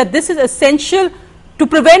view that this is essential to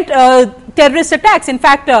prevent terrorist attacks? In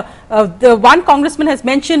fact, the one congressman has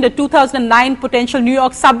mentioned a 2009 potential New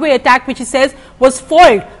York subway attack, which he says was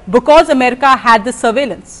foiled because America had the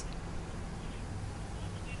surveillance.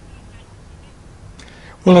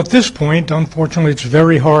 Well, at this point, unfortunately, it's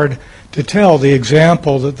very hard to tell. The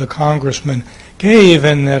example that the congressman gave,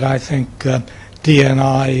 and that I think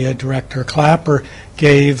DNI Director Clapper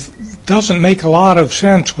gave, doesn't make a lot of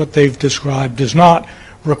sense. What they've described does not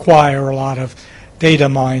require a lot of data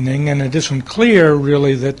mining, and it isn't clear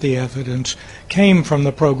really that the evidence came from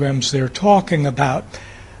the programs they're talking about.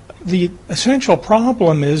 The essential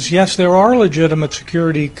problem is, yes, there are legitimate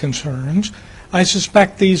security concerns. I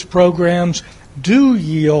suspect these programs do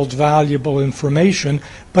yield valuable information,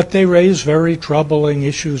 but they raise very troubling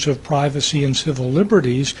issues of privacy and civil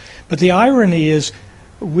liberties. But the irony is,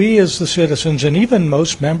 we as the citizens, and even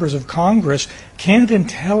most members of Congress, can't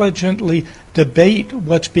intelligently debate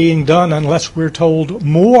what's being done unless we're told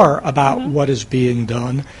more about what is being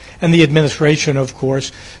done. And the administration, of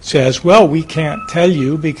course, says, well, we can't tell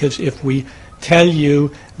you, because if we tell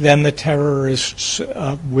you, then the terrorists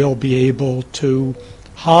will be able to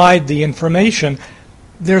hide the information.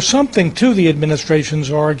 There's something to the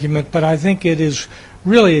administration's argument, but I think it is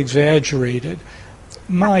really exaggerated.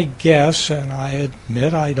 My guess, and I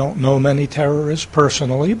admit I don't know many terrorists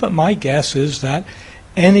personally, but my guess is that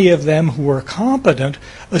any of them who are competent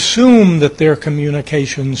assume that their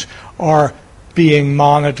communications are being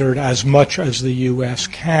monitored as much as the U.S.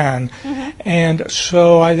 can. And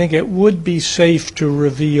so I think it would be safe to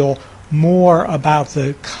reveal more about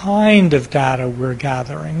the kind of data we're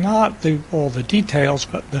gathering, not all the details,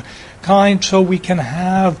 but the kind, so we can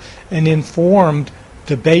have an informed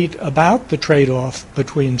debate about the trade-off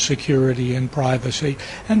between security and privacy.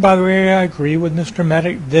 And by the way, I agree with Mr.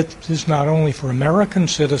 Medic that this is not only for American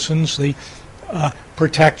citizens, the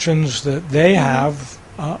protections that they have,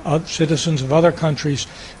 citizens of other countries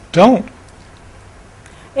don't.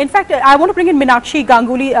 In fact, I want to bring in Meenakshi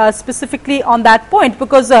Ganguly specifically on that point,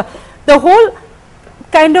 because the whole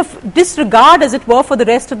kind of disregard, as it were, for the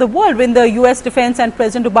rest of the world in the U.S. defense and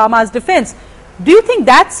President Obama's defense. Do you think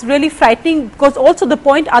that's really frightening? Because also the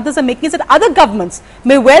point others are making is that other governments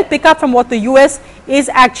may well pick up from what the U.S. is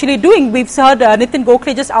actually doing. We've heard Nitin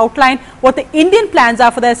Gokhale just outline what the Indian plans are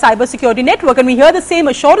for their cybersecurity network, and we hear the same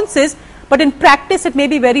assurances, but in practice it may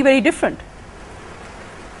be very, very different.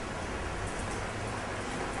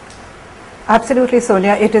 Absolutely,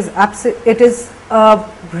 Sonia. It is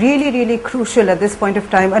really, really crucial at this point of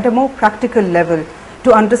time at a more practical level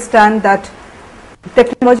to understand that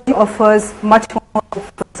technology offers much more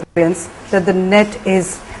surveillance, that the net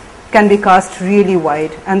can be cast really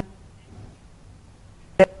wide, and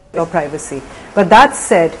your privacy. But that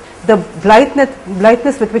said, the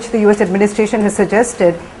blitheness with which the US administration has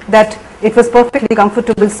suggested that it was perfectly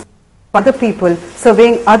comfortable other people,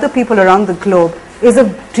 surveying other people around the globe, is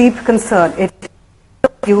of deep concern.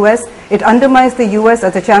 It undermines the US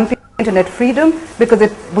as a champion of internet freedom,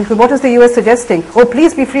 because what is the US suggesting? Oh,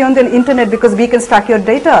 please be free on the internet because we can stack your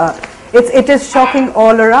data. It is shocking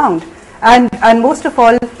all around, and most of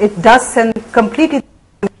all, it does send completely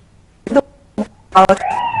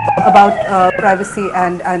about privacy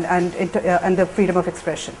and the freedom of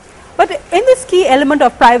expression. But in this key element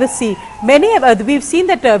of privacy, we've seen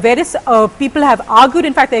that various people have argued.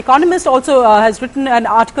 In fact, The Economist also has written an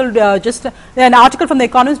article, an article from The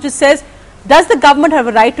Economist just says, does the government have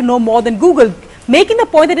a right to know more than Google? Making the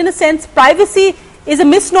point that in a sense, privacy is a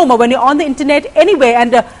misnomer when you're on the internet anyway.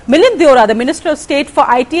 And Milind Deora, the Minister of State for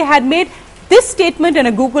IT, had made this statement in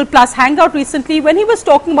a Google Plus Hangout recently when he was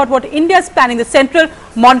talking about what India is planning, the central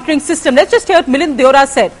monitoring system. Let's just hear what Milind Deora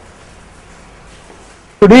said.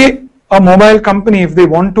 Today, a mobile company, if they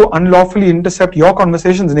want to unlawfully intercept your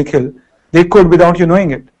conversations, Nikhil, they could without you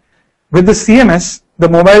knowing it. With the CMS, the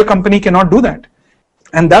mobile company cannot do that.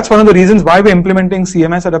 And that's one of the reasons why we're implementing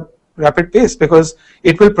CMS at a rapid pace, because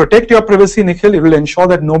it will protect your privacy, Nikhil. It will ensure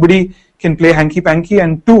that nobody can play hanky-panky.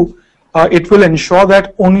 And two, it will ensure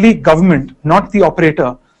that only government, not the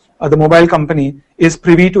operator, the mobile company, is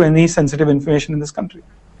privy to any sensitive information in this country.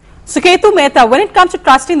 Suketu Mehta, when it comes to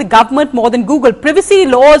trusting the government more than Google, privacy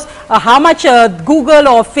laws, how much Google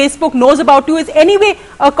or Facebook knows about you is anyway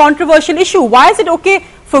a controversial issue. Why is it okay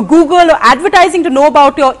for Google or advertising to know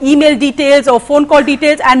about your email details or phone call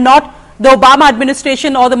details and not the Obama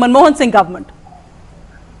administration or the Manmohan Singh government?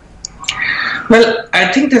 Well,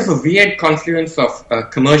 I think there's a weird confluence of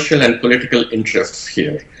commercial and political interests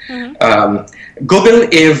here. Google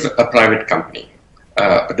is a private company.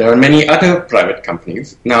 There are many other private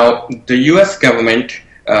companies. Now, the US government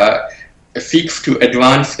seeks to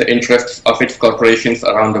advance the interests of its corporations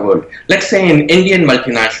around the world. Let's say an Indian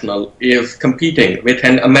multinational is competing with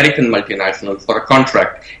an American multinational for a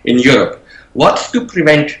contract in Europe. What's to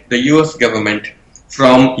prevent the US government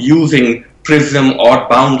from using PRISM or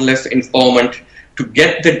Boundless Informant to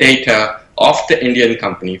get the data of the Indian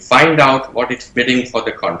company, find out what it's bidding for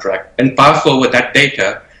the contract, and pass over that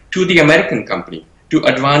data to the American company to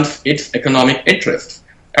advance its economic interests?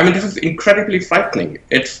 I mean, this is incredibly frightening.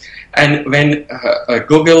 And when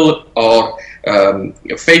Google or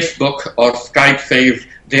Facebook or Skype says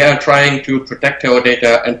they are trying to protect our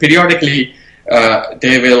data, and periodically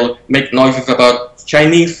they will make noises about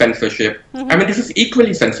Chinese censorship. I mean, this is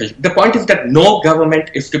equally censorship. The point is that no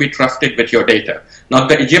government is to be trusted with your data. Not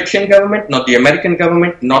the Egyptian government, not the American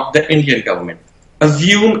government, not the Indian government.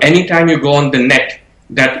 Assume anytime you go on the net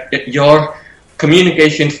that your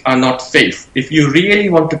communications are not safe. If you really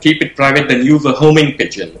want to keep it private, then use a homing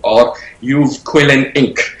pigeon or use quill and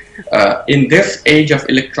ink. In this age of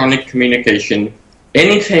electronic communication,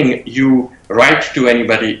 anything you write to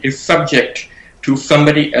anybody is subject to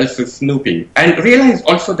somebody else's snooping. And realize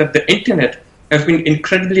also that the internet has been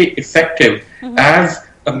incredibly effective as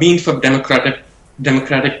a means of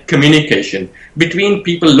democratic communication between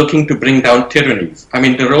people looking to bring down tyrannies. I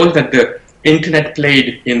mean, the role that the internet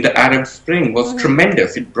played in the Arab Spring was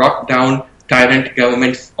tremendous. It brought down tyrant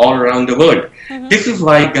governments all around the world. This is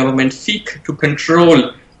why governments seek to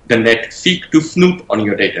control the net seek to snoop on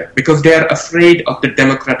your data because they are afraid of the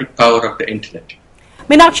democratic power of the internet.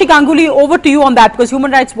 Meenakshi Ganguly, over to you on that, because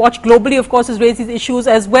Human Rights Watch globally, of course, has raised these issues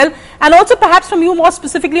as well. And also perhaps from you more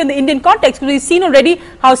specifically in the Indian context, because we've seen already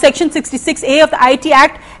how Section 66A of the IT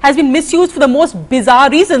Act has been misused for the most bizarre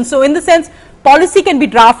reasons. So in the sense, policy can be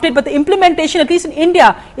drafted, but the implementation, at least in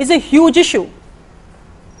India, is a huge issue.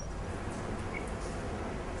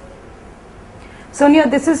 Sonia,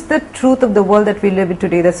 this is the truth of the world that we live in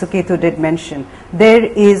today that Suketu did mention. There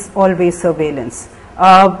is always surveillance.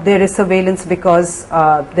 There is surveillance because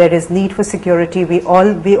there is need for security. We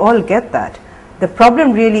all get that. The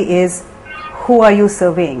problem really is, who are you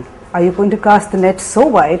surveying? Are you going to cast the net so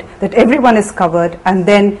wide that everyone is covered and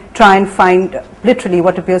then try and find literally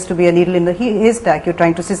what appears to be a needle in the haystack? You're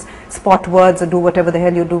trying to spot words or do whatever the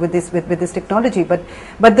hell you do with this technology. But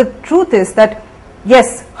the truth is that,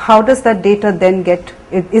 yes, how does that data then get,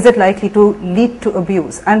 is it likely to lead to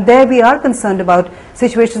abuse? And there we are concerned about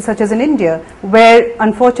situations such as in India, where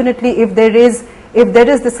unfortunately if there is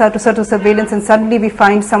this sort of surveillance and suddenly we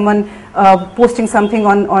find someone posting something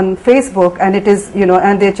on Facebook and it is,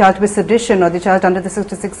 and they're charged with sedition or they're charged under the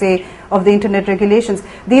 66A of the internet regulations.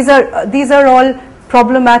 These are all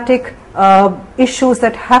problematic issues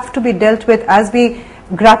that have to be dealt with as we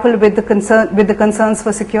grapple with the concerns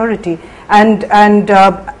for security, and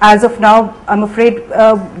as of now, I'm afraid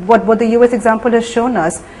what the US example has shown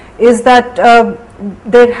us is that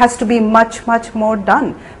there has to be much more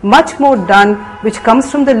done, which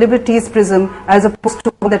comes from the liberties prism as opposed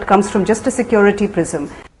to one that comes from just a security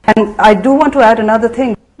prism. And I do want to add another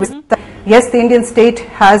thing. Yes, the Indian state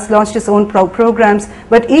has launched its own programs,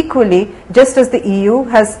 but equally, just as the EU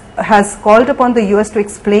has called upon the US to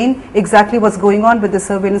explain exactly what's going on with the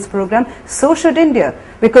surveillance program, so should India.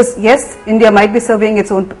 Because yes, India might be surveying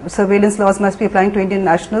its own surveillance laws must be applying to Indian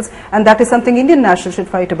nationals, and that is something Indian nationals should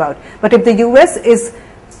fight about. But if the US is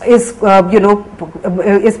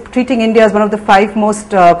treating India as one of the 5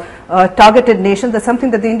 most targeted nations, that's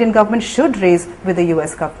something that the Indian government should raise with the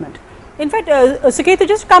US government. In fact, Suketu,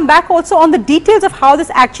 just to come back also on the details of how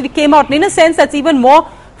this actually came out. And in a sense, that's even more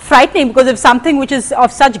frightening, because if something which is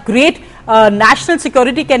of such great national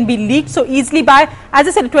security can be leaked so easily by, as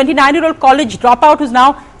I said, a 29-year-old college dropout who's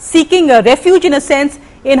now seeking refuge in a sense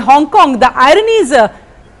in Hong Kong. The irony is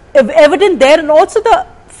evident there, and also the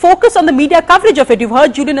focus on the media coverage of it. You've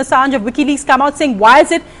heard Julian Assange of WikiLeaks come out saying, why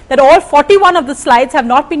is it that all 41 of the slides have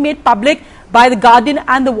not been made public by The Guardian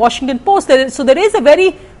and The Washington Post? So there is a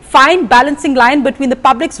very fine balancing line between the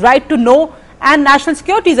public's right to know and national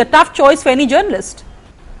security. Is a tough choice for any journalist.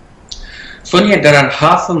 Sonia, there are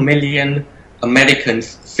 500,000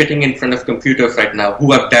 Americans sitting in front of computers right now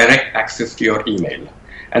who have direct access to your email.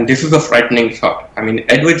 And this is a frightening thought. I mean,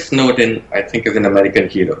 Edward Snowden, I think, is an American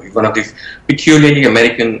hero. He's one of these peculiarly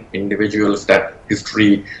American individuals that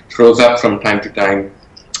history throws up from time to time.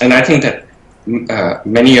 And I think that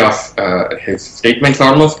many of his statements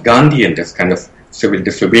are almost Gandhian, this kind of civil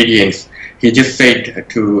disobedience. He just said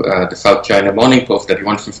to the South China Morning Post that he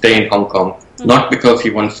wants to stay in Hong Kong, not because he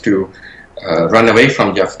wants to run away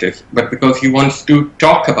from justice, but because he wants to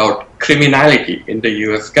talk about criminality in the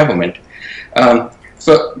US government.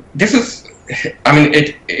 So this is, I mean,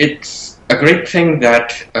 it's a great thing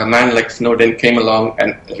that a man like Snowden came along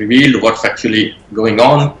and revealed what's actually going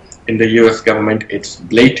on in the US government. It's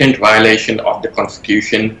blatant violation of the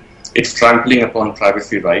Constitution. It's trampling upon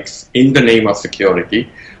privacy rights in the name of security.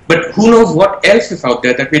 But who knows what else is out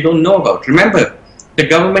there that we don't know about? Remember, the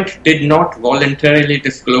government did not voluntarily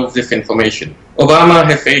disclose this information. Obama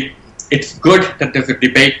has said it's good that there's a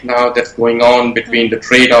debate now that's going on between the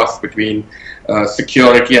trade-offs between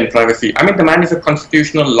security and privacy. I mean, the man is a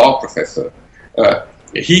constitutional law professor.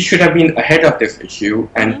 He should have been ahead of this issue.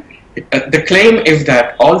 And the claim is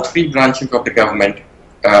that all 3 branches of the government,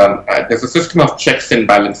 there's a system of checks and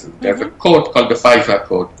balances. There's a code called the FISA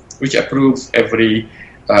code, which approves every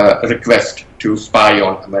request to spy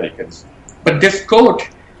on Americans. But this code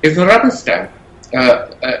is a rubber stamp.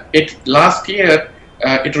 Last year,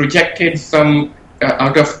 it rejected some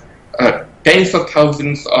out of tens of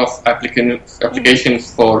thousands of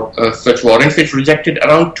applications for search warrants. It rejected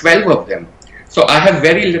around 12 of them. So I have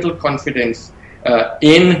very little confidence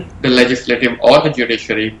in the legislative or the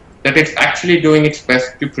judiciary that it's actually doing its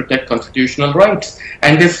best to protect constitutional rights.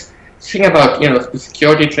 And this thing about the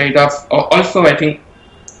security trade-offs also, I think,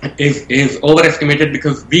 is overestimated,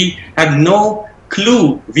 because we have no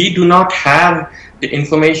clue. We do not have the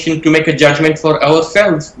information to make a judgment for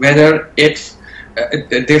ourselves whether it's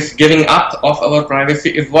this giving up of our privacy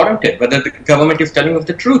is warranted, whether the government is telling us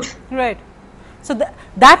the truth. Right. So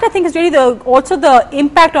that I think is really also the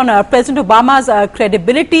impact on President Obama's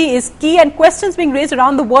credibility is key, and questions being raised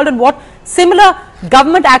around the world on what similar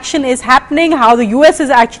government action is happening, how the US is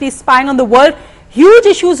actually spying on the world. Huge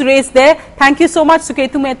issues raised there. Thank you so much,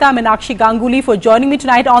 Suketu Mehta, Meenakshi Ganguly, for joining me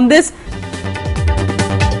tonight on this.